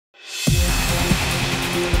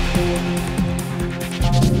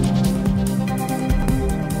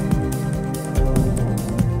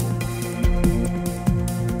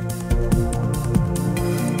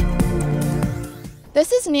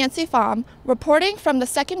This is Nancy Pham reporting from the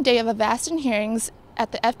second day of Avastin hearings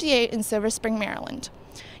at the FDA in Silver Spring, Maryland.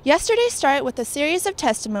 Yesterday started with a series of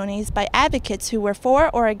testimonies by advocates who were for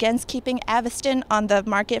or against keeping Avastin on the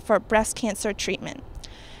market for breast cancer treatment.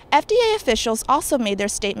 FDA officials also made their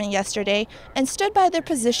statement yesterday and stood by their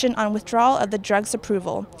position on withdrawal of the drug's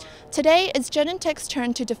approval. Today, it's Genentech's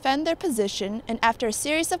turn to defend their position, and after a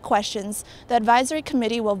series of questions, the advisory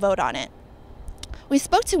committee will vote on it. We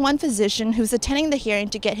spoke to one physician who's attending the hearing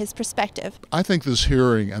to get his perspective. I think this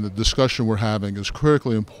hearing and the discussion we're having is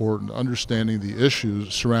critically important, understanding the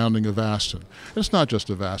issues surrounding Avastin. It's not just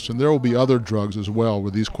Avastin. There will be other drugs as well where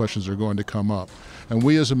these questions are going to come up. And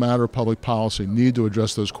we as a matter of public policy need to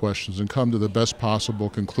address those questions and come to the best possible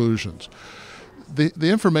conclusions.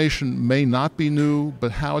 The information may not be new,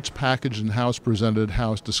 but how it's packaged and how it's presented,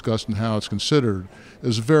 how it's discussed and how it's considered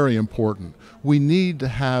is very important. We need to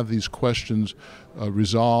have these questions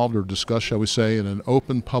resolved or discussed, shall we say, in an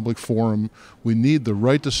open public forum. We need the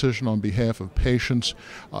right decision on behalf of patients.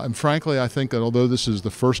 And frankly, I think that although this is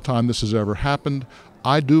the first time this has ever happened,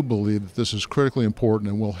 I do believe that this is critically important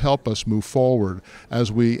and will help us move forward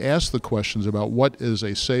as we ask the questions about what is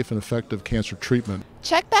a safe and effective cancer treatment.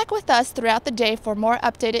 Check back with us throughout the day for more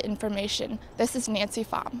updated information. This is Nancy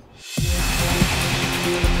Pham.